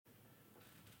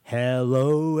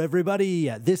Hello, everybody.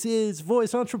 This is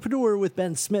Voice Entrepreneur with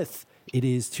Ben Smith. It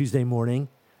is Tuesday morning.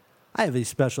 I have a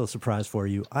special surprise for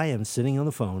you. I am sitting on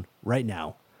the phone right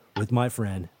now with my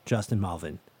friend, Justin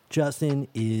Malvin. Justin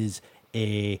is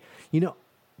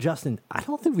Justin, I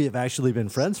don't think we have actually been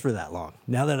friends for that long.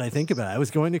 Now that I think about it, I was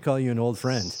going to call you an old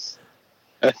friend.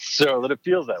 So that it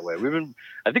feels that way.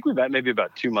 I think we met maybe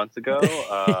about 2 months ago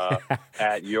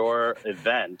at your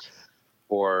event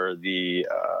for the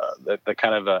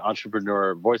kind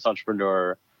of voice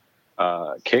entrepreneur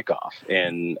kickoff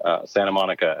in Santa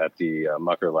Monica at the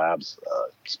Mucker Labs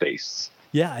space.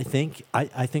 Yeah, I think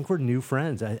we're new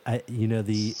friends.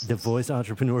 The voice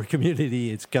entrepreneur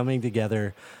community, it's coming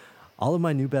together. All of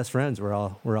my new best friends, we're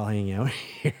all hanging out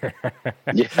here.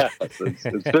 Yeah,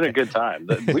 it's been a good time.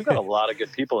 We've got a lot of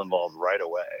good people involved right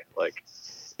away.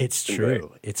 It's true.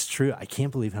 Great. It's true. I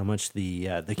can't believe how much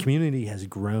the community has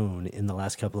grown in the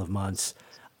last couple of months.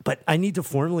 But I need to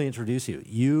formally introduce you.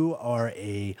 You are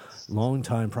a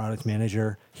longtime product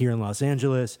manager here in Los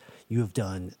Angeles. You have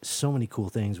done so many cool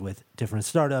things with different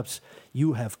startups.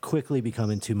 You have quickly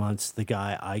become, in 2 months, the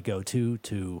guy I go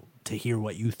to hear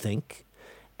what you think.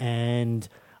 And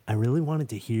I really wanted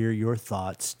to hear your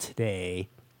thoughts today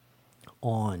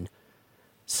on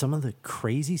some of the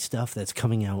crazy stuff that's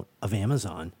coming out of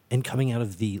Amazon and coming out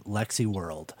of the Lexi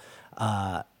world.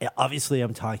 Obviously,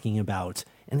 I'm talking about,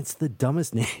 and it's the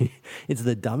dumbest name. It's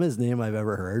the dumbest name I've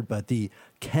ever heard, but the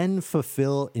Can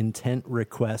Fulfill Intent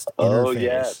Request interface. Oh,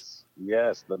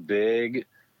 yes. The big,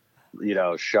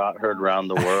 shot heard around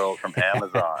the world from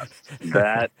Amazon.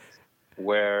 That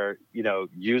where,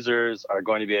 users are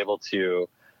going to be able to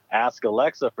ask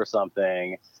Alexa for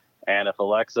something. And if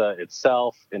Alexa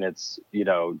itself in its,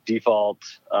 default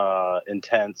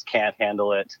intents can't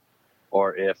handle it,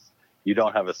 or if you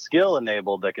don't have a skill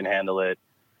enabled that can handle it,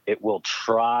 it will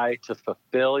try to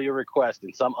fulfill your request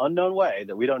in some unknown way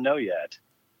that we don't know yet,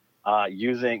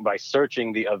 by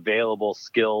searching the available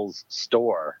skills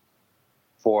store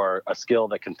for a skill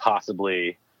that can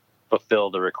possibly fulfill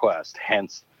the request.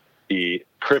 Hence the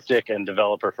cryptic and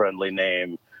developer-friendly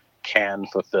name, Can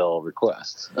Fulfill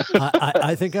Requests.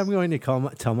 I think I'm going to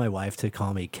tell my wife to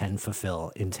call me Can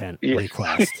Fulfill Intent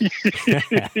Request.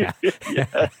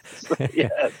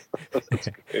 Yes. That's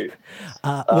great.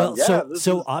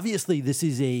 So obviously this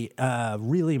is a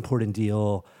really important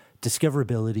deal.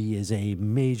 Discoverability is a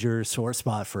major sore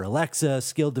spot for Alexa,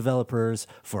 skilled developers,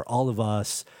 for all of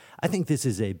us. I think this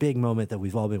is a big moment that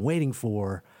we've all been waiting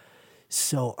for.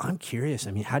 So I'm curious.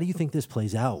 I mean, how do you think this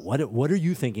plays out? What are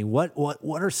you thinking? What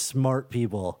are smart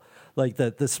people, like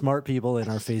the smart people in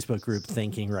our Facebook group,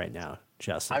 thinking right now,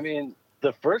 Justin? I mean,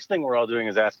 the first thing we're all doing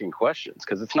is asking questions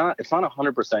because it's not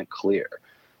 100% clear.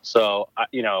 So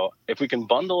if we can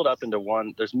bundle it up into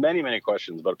one, there's many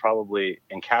questions, but probably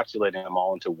encapsulating them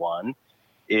all into one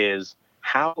is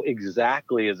how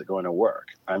exactly is it going to work?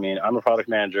 I mean, I'm a product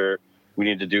manager. We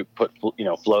need to put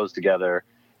flows together,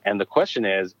 and the question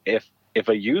is if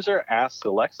a user asks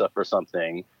Alexa for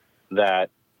something that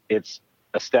its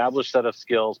established set of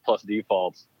skills plus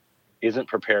defaults isn't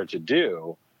prepared to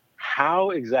do, how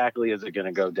exactly is it going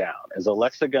to go down? Is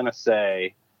Alexa going to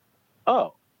say,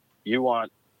 "Oh, you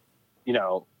want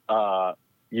a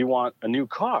new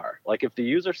car?" Like if the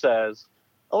user says,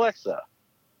 "Alexa,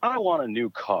 I want a new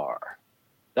car,"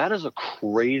 that is a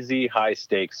crazy high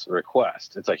stakes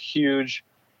request. It's a huge,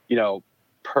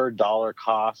 per dollar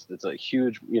cost. It's a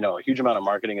huge amount of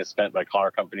marketing is spent by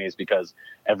car companies because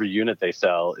every unit they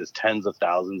sell is tens of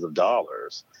thousands of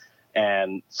dollars.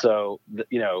 And so,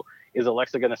 is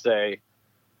Alexa going to say,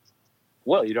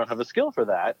 "Well, you don't have a skill for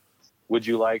that. Would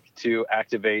you like to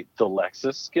activate the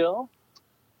Lexus skill?"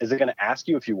 Is it going to ask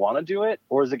you if you want to do it,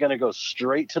 or is it going to go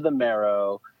straight to the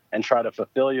marrow and try to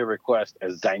fulfill your request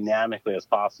as dynamically as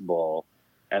possible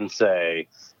and say,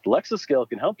 "The Lexus skill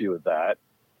can help you with that.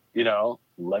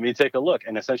 Let me take a look,"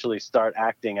 and essentially start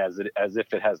acting as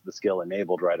if it has the skill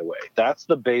enabled right away? That's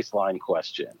the baseline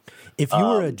question. If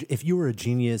you were a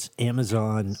genius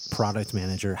Amazon product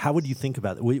manager, how would you think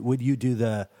about it? Would you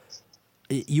do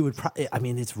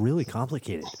it's really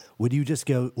complicated. Would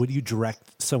you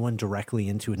direct someone directly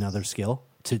into another skill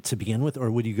to begin with,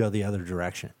 or would you go the other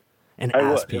direction and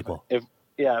ask people? If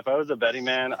I was a betting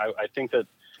man, I think that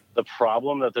the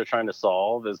problem that they're trying to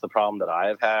solve is the problem that I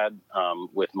have had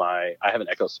I have an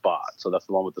Echo Spot. So that's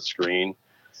the one with the screen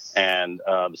and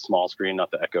the small screen,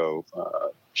 not the Echo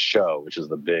Show, which is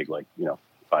the big,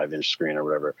 5-inch screen or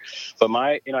whatever. But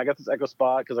I got this Echo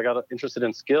Spot because I got interested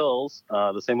in skills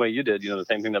the same way you did, the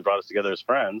same thing that brought us together as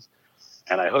friends.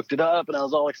 And I hooked it up and I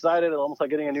was all excited, almost like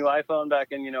getting a new iPhone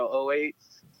back in, 08,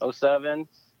 07.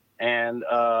 And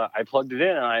I plugged it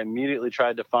in, and I immediately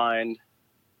tried to find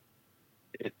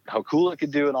how cool it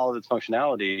could do and all of its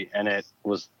functionality, and it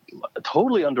was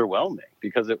totally underwhelming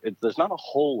because there's not a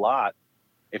whole lot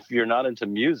if you're not into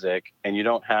music and you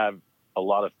don't have a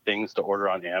lot of things to order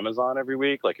on Amazon every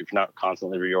week. Like if you're not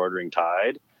constantly reordering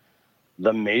Tide,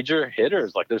 the major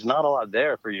hitters, like there's not a lot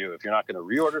there for you if you're not going to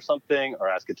reorder something or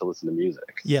ask it to listen to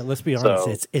music. Yeah, let's be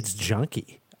honest, it's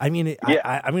junky. I mean,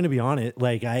 I'm going to be on it.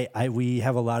 Like we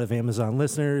have a lot of Amazon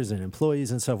listeners and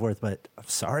employees and so forth, but I'm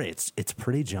sorry, it's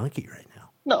pretty junky right now.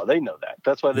 No, they know that.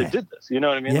 That's why they did this. You know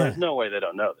what I mean? There's no way they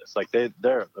don't know this. Like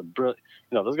they're brilliant.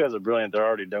 You know, those guys are brilliant. They're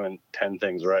already doing 10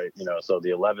 things right. You know, so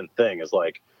the 11th thing is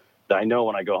like, I know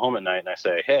when I go home at night and I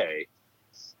say, hey,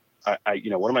 I you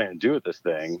know, what am I going to do with this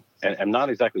thing? And I'm not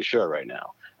exactly sure right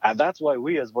now. And that's why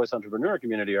we as voice entrepreneur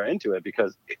community are into it,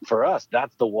 because for us,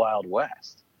 that's the Wild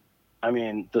West. I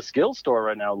mean, the Skill Store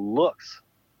right now looks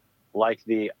like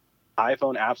the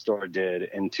iPhone App Store did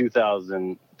in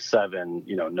 2007,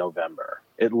 you know, November.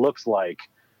 It looks like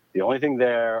the only thing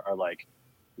there are like,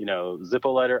 you know,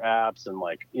 Zippo Lighter apps and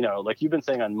like, you know, like you've been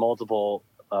saying on multiple,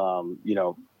 you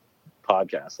know,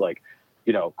 podcasts, like,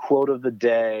 you know, quote of the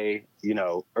day, you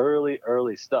know, early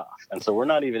stuff. And so we're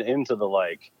not even into the,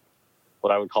 like,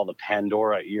 what I would call the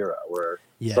Pandora era, where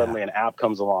suddenly an app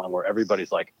comes along where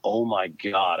everybody's like, oh my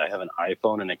God, I have an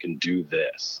iPhone and it can do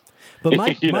this. But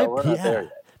my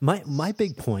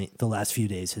big point the last few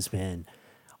days has been,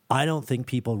 I don't think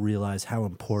people realize how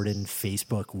important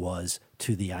Facebook was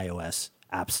to the iOS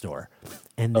App Store.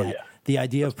 And that the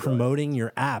idea of promoting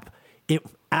your app,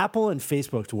 Apple and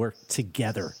Facebook worked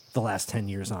together the last 10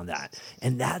 years on that.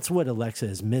 And that's what Alexa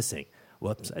is missing.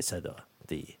 Whoops, I said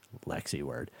the Lexi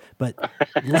word. But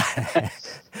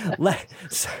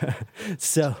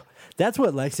so that's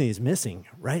what Lexi is missing,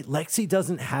 right? Lexi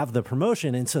doesn't have the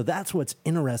promotion. And so that's what's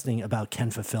interesting about Can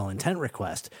Fulfill Intent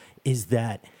Request, is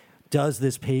that does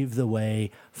this pave the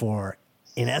way for,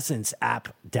 in essence,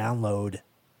 app download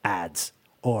ads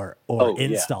or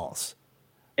installs?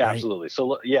 Yeah, right? Absolutely.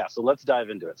 So let's dive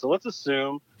into it. So let's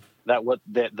assume that what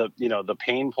the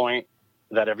pain point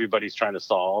that everybody's trying to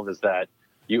solve is that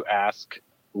you ask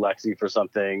Lexi for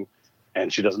something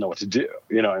and she doesn't know what to do,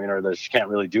 you know what I mean, or that she can't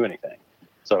really do anything.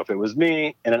 So if it was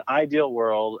me, in an ideal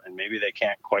world, and maybe they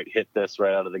can't quite hit this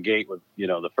right out of the gate with, you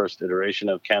know, the first iteration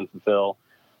of Can Fulfill,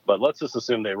 but let's just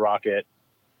assume they rock it,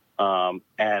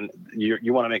 and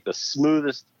you want to make the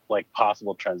smoothest like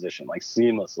possible transition, like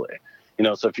seamlessly, you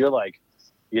know. So if you're like,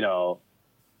 you know,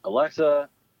 Alexa,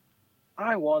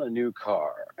 I want a new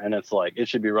car, and it's like, it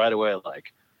should be right away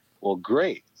like, well,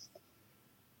 great.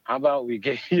 How about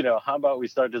we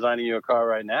start designing you a car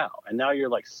right now? And now you're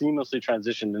like seamlessly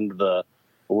transitioned into the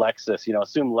Lexus. You know,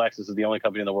 assume Lexus is the only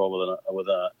company in the world with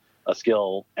a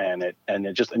skill, and it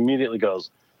just immediately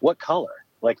goes, what color?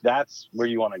 Like that's where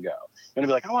you want to go. You're gonna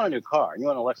be like, I want a new car, and you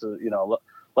want Alexa, you know,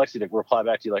 Lexi to reply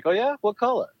back to you like, oh yeah, what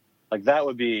color? Like that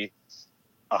would be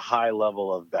a high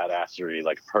level of badassery,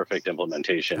 like perfect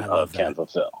implementation of Can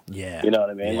Fulfill. Yeah, you know what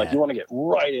I mean. Yeah. Like you want to get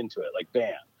right into it, like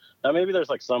bam. Now maybe there's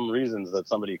like some reasons that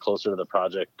somebody closer to the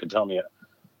project could tell me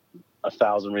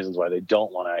 1,000 reasons why they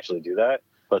don't want to actually do that.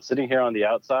 But sitting here on the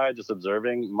outside, just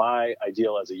observing, my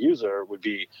ideal as a user would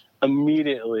be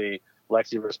immediately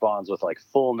Lexi responds with like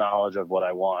full knowledge of what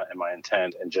I want and my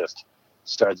intent and just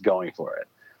starts going for it.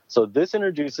 So this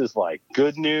introduces like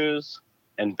good news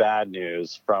and bad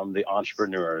news from the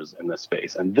entrepreneurs in this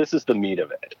space. And this is the meat of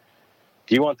it.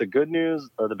 Do you want the good news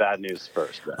or the bad news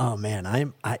first, Ben? Oh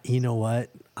man, you know what?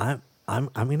 I'm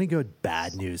going to go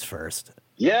bad news first.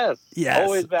 Yes.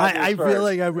 Always bad news I first. feel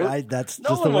like that's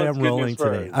just the way I'm rolling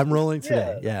today. I'm rolling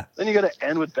today. Yeah. Then you got to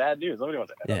end with bad news. Nobody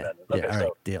wants to end on bad news. Okay, all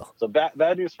right, deal. So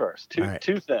bad news first.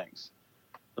 Two things.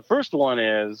 The first one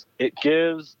is it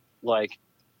gives like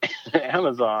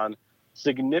Amazon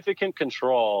significant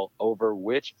control over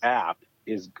which app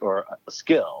or a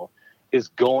skill is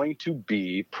going to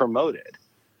be promoted.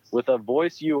 With a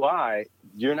voice UI,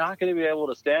 you're not going to be able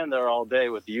to stand there all day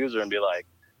with the user and be like,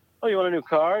 oh, you want a new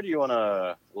car? Do you want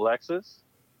a Lexus?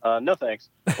 No, thanks.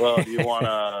 Well, do you want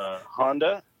a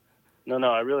Honda? No,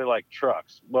 I really like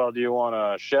trucks. Well, do you want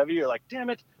a Chevy? You're like, damn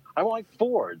it, I want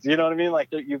Fords. You know what I mean? Like,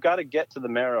 you've got to get to the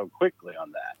marrow quickly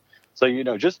on that. So, you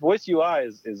know, just voice UI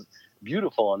is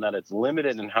beautiful in that it's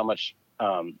limited in how much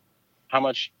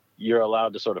you're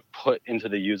allowed to sort of put into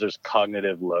the user's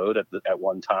cognitive load at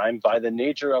one time by the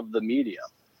nature of the medium.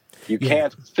 You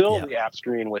can't fill the app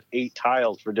screen with 8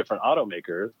 tiles for different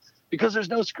automakers because there's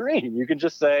no screen. You can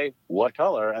just say what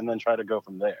color and then try to go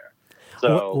from there.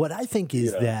 So what I think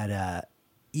is that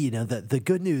the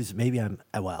good news, maybe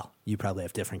you probably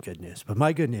have different good news, but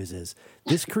my good news is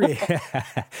this creates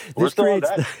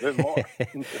There's more.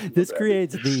 this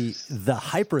creates the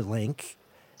hyperlink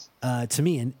to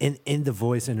me in the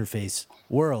voice interface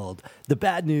world. The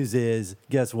bad news is,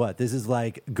 guess what? This is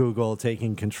like Google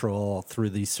taking control through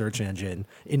the search engine,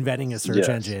 inventing a search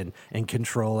engine and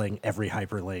controlling every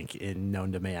hyperlink in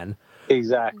known to man.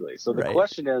 Exactly. So the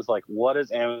question is, like, what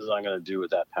is Amazon going to do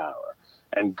with that power?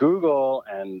 And Google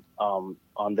and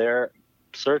on their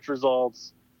search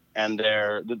results, and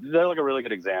they're like a really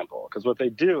good example, because what they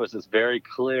do is it's very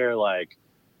clear, like,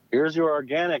 here's your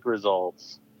organic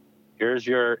results, here's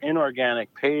your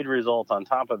inorganic paid results on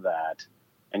top of that,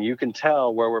 and you can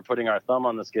tell where we're putting our thumb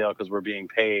on the scale because we're being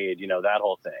paid, that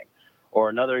whole thing. Or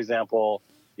another example,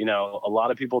 a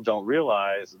lot of people don't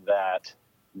realize that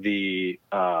the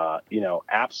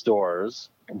app stores,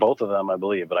 both of them I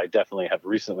believe, but I definitely have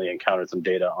recently encountered some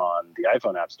data on the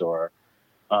iPhone App Store,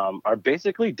 are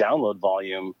basically download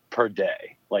volume per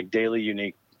day, like daily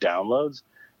unique downloads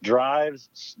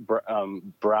drives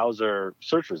browser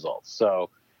search results. So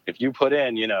if you put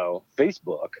in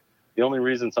Facebook, the only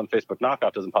reason some Facebook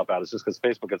knockoff doesn't pop out is just because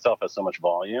Facebook itself has so much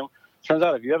volume. Turns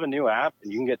out if you have a new app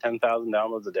and you can get 10,000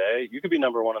 downloads a day, you could be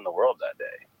number one in the world that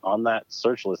day on that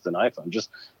search list in iPhone, just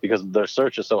because their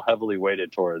search is so heavily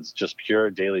weighted towards just pure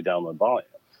daily download volume.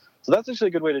 So that's actually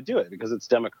a good way to do it, because it's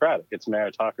democratic, it's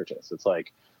meritocratic. It's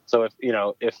like, so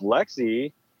if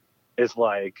Lexi is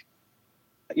like,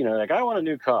 I want a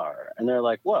new car, and they're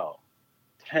like, well,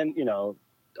 10,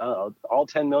 all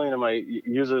 10 million of my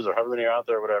users, or however many are out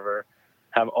there or whatever,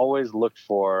 have always looked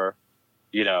for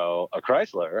a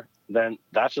Chrysler, then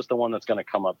that's just the one that's going to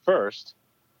come up first.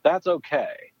 That's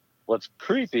okay. What's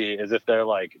creepy is if they're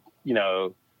like,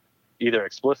 either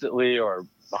explicitly or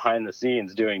behind the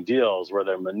scenes doing deals where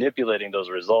they're manipulating those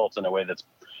results in a way that's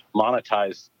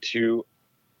monetized to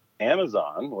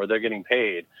Amazon, where they're getting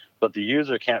paid, but the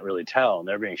user can't really tell, and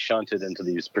they're being shunted into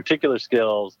these particular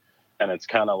skills, and it's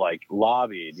kind of like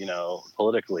lobbied,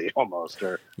 politically almost,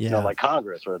 or like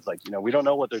Congress, where it's like, we don't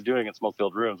know what they're doing in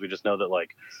smoke-filled rooms. We just know that,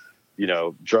 like,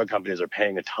 drug companies are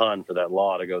paying a ton for that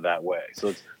law to go that way.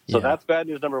 So that's bad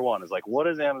news number one, is like, what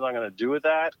is Amazon going to do with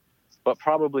that? But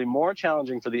probably more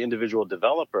challenging for the individual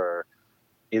developer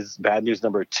is bad news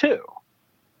number two,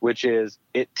 which is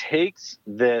it takes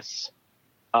this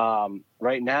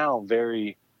right now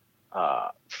very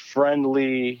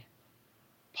friendly,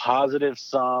 positive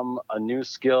sum, a new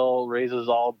skill raises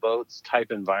all boats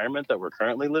type environment that we're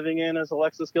currently living in as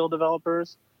Alexa skill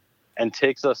developers, and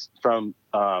takes us from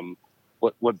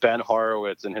what Ben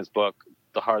Horowitz in his book,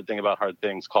 The Hard Thing About Hard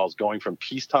Things, calls going from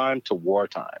peacetime to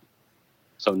wartime.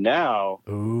 So now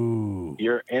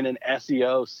you're in an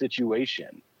SEO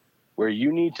situation where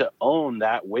you need to own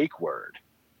that wake word.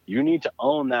 You need to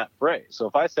own that phrase. So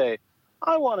if I say,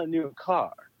 I want a new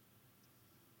car,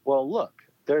 well, look,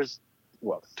 there's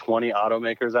 20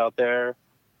 automakers out there,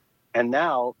 and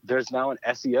now there's an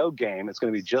SEO game. It's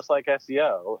going to be just like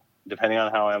SEO, depending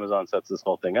on how Amazon sets this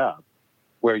whole thing up,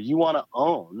 where you want to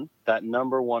own that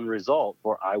number one result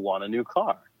for I want a new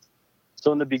car.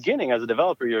 So in the beginning, as a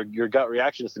developer, your gut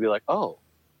reaction is to be like, oh,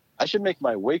 I should make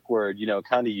my wake word,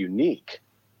 kind of unique,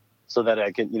 so that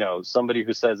I can, somebody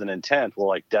who says an intent will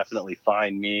like definitely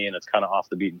find me, and it's kind of off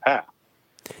the beaten path.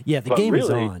 Yeah, the game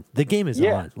is on. The game is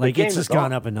on. Like, it's just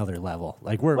gone up another level.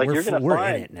 Like, we're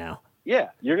in it now. Yeah,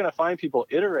 you're going to find people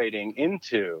iterating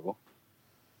into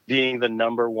being the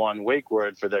number one wake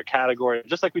word for their category,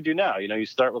 just like we do now. You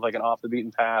start with like an off the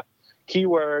beaten path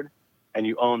keyword, and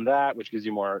you own that, which gives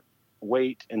you more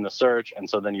weight in the search. And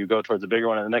so then you go towards a bigger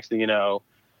one, and the next thing you know,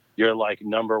 you're like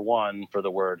number one for the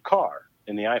word car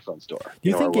in the iPhone store. Do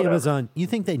you think Amazon, you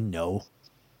think they know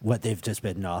what they've just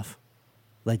bitten off?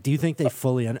 Like, do you think they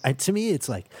fully to me, it's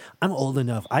like, I'm old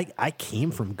enough. I came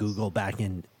from Google back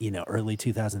in, early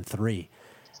 2003.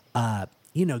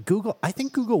 Google, I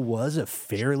think Google was a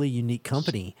fairly unique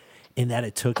company in that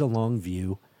it took a long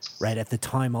view, right? At the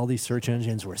time, all these search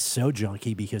engines were so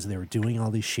junky because they were doing all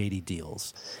these shady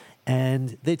deals.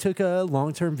 And they took a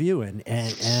long-term view,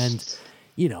 and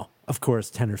of course,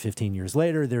 10 or 15 years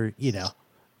later,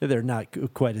 they're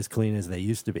not quite as clean as they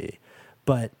used to be.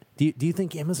 But do you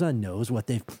think Amazon knows what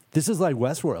this is like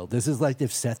Westworld? This is like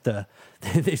they've set the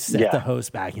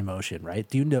host back in motion, right?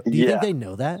 Do you think they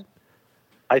know that?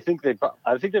 I think they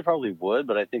probably would,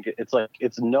 but I think it's like,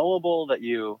 it's knowable that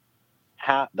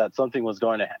that something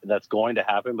that's going to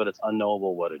happen, but it's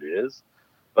unknowable what it is.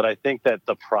 But I think that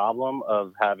the problem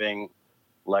of having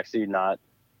Lexi not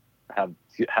have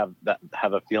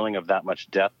a feeling of that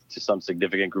much depth to some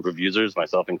significant group of users,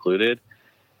 myself included,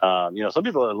 Some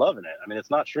people are loving it. I mean, it's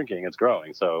not shrinking; it's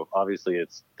growing. So obviously, a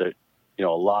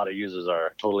lot of users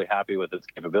are totally happy with its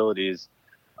capabilities.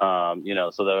 They're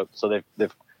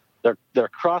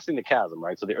crossing the chasm,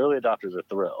 right? So the early adopters are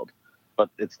thrilled, but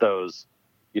it's those,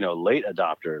 late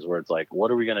adopters where it's like, what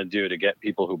are we going to do to get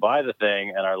people who buy the thing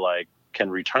and are like, can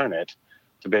return it,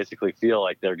 to basically feel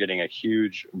like they're getting a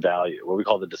huge value, what we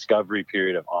call the discovery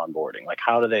period of onboarding. Like,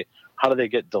 how do they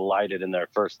get delighted in their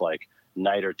first like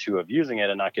night or two of using it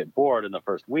and not get bored in the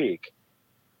first week?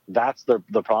 That's the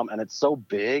problem. And it's so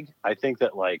big. I think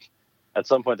that like at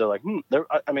some point they're like,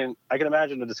 I can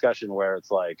imagine a discussion where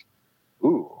it's like,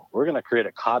 ooh, we're going to create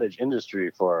a cottage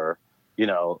industry for,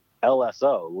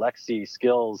 LSO, Lexi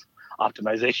skills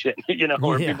optimization,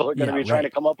 where people are going to be trying to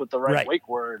come up with the right wake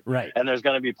word. Right. And there's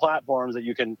going to be platforms that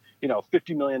you can,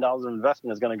 $50 million of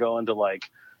investment is going to go into like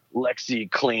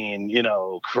Lexi clean,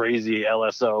 crazy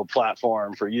LSO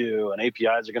platform for you, and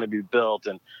APIs are going to be built,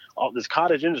 and all this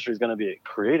cottage industry is going to be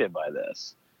created by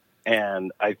this.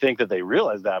 And I think that they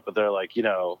realize that, but they're like,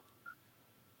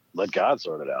 let God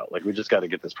sort it out. Like, we just got to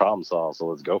get this problem solved, so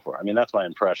let's go for it. I mean, that's my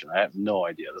impression. I have no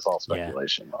idea. This is all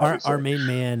speculation. Yeah. Our main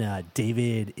man,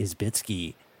 David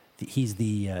Isbitsky, he's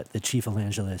the chief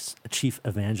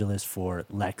evangelist for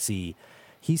Lexi.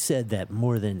 He said that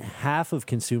more than half of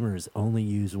consumers only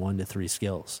use 1 to 3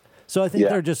 skills. So I think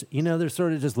they're just, they're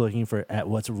sort of just looking at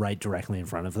what's right directly in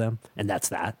front of them, and that's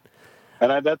that.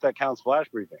 And I bet that counts flash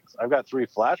briefings. I've got 3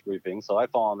 flash briefings, so I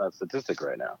fall on that statistic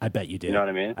right now. I bet you do. You know what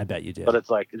I mean? I bet you do. But it's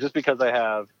like, just because I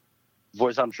have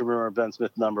Voice Entrepreneur Ben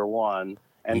Smith #1,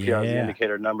 NPR's The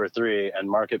Indicator #3, and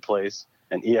Marketplace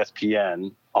and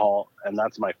ESPN, and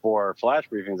that's my 4 flash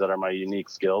briefings that are my unique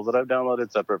skills that I've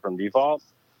downloaded separate from default.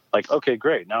 Like, okay,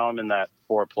 great. Now I'm in that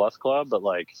 4+ club, but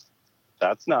like,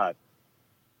 that's not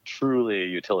truly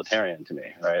utilitarian to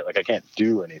me, right? Like, I can't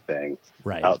do anything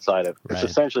outside of it's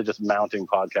essentially just mounting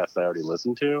podcasts I already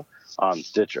listen to on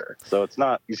Stitcher. So it's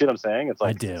not, you see what I'm saying? It's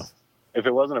like, I do. If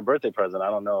it wasn't a birthday present, I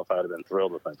don't know if I would have been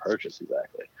thrilled with my purchase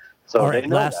exactly. So all right,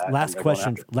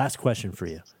 last question for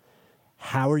you.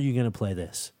 How are you going to play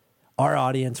this? Our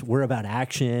audience, we're about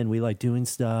action. We like doing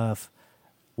stuff.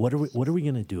 What are we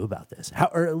going to do about this?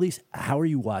 How are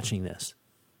you watching this?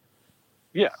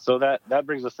 Yeah, so that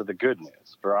brings us to the good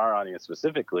news for our audience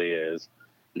specifically is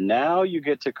now you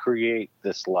get to create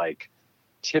this like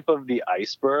tip of the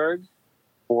iceberg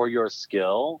for your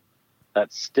skill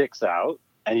that sticks out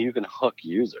and you can hook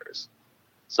users.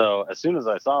 So as soon as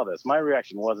I saw this, my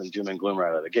reaction wasn't doom and gloom right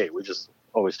out of the gate. We just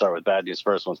always start with bad news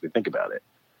first once we think about it.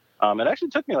 It actually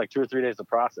took me like 2 or 3 days to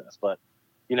process, but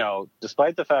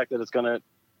despite the fact that it's going to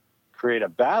create a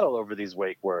battle over these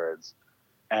wake words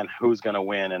and who's going to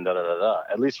win and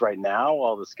at least right now,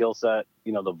 while the skill set,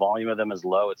 the volume of them is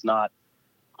low, it's not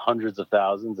hundreds of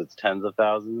thousands, it's tens of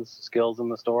thousands skills in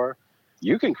the store.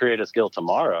 You can create a skill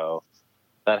tomorrow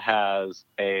that has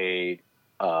a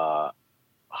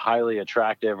highly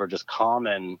attractive or just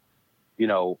common,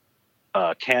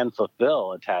 can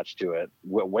fulfill attached to it,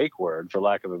 wake word, for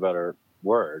lack of a better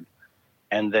word.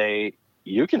 And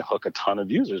you can hook a ton of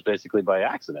users basically by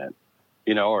accident.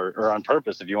 Or on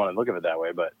purpose, if you want to look at it that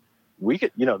way. But we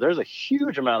could, there's a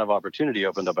huge amount of opportunity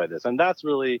opened up by this. And that's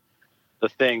really the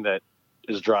thing that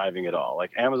is driving it all.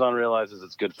 Like, Amazon realizes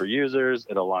it's good for users.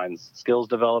 It aligns skills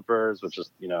developers, which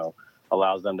is,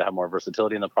 allows them to have more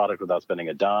versatility in the product without spending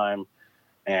a dime.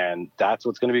 And that's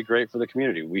what's going to be great for the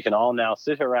community. We can all now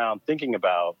sit around thinking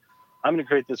about, I'm going to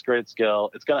create this great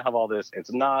skill. It's going to have all this.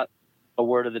 It's not a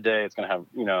word of the day. It's going to have,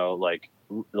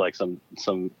 like some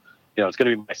it's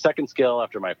going to be my second skill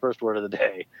after my first word of the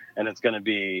day. And it's going to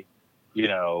be,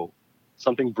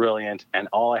 something brilliant. And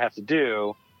all I have to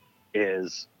do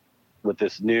is, with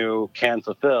this new can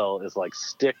fulfill, is like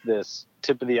stick this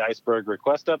tip of the iceberg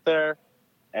request up there.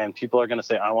 And people are going to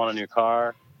say, I want a new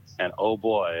car. And oh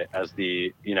boy, as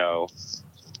the,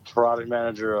 product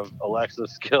manager of Alexa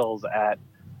skills at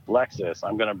Lexus,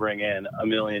 I'm going to bring in 1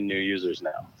 million new users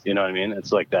now. You know what I mean?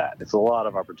 It's like that. It's a lot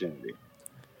of opportunity.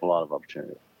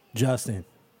 Justin,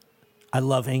 I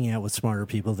love hanging out with smarter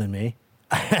people than me.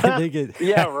 I think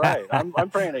yeah, right. I'm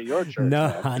praying at your church.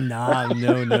 No.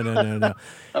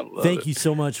 Thank you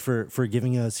so much for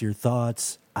giving us your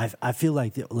thoughts. I feel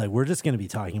like we're just going to be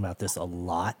talking about this a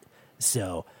lot.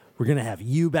 So we're going to have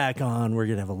you back on. We're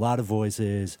going to have a lot of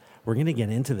voices. We're going to get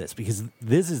into this because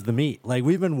this is the meat. Like,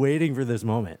 we've been waiting for this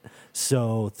moment.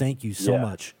 So thank you so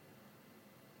much.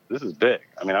 This is big.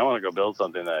 I mean, I want to go build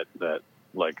something that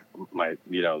like my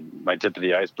tip of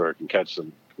the iceberg can catch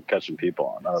some people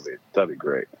on. That'd be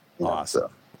great. Awesome.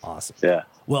 So, awesome. Yeah.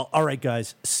 Well, all right,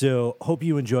 guys. So hope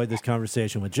you enjoyed this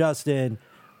conversation with Justin.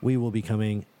 We will be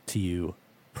coming to you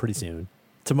pretty soon.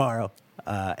 tomorrow,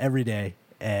 every day.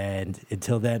 And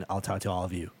until then, I'll talk to all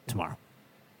of you tomorrow.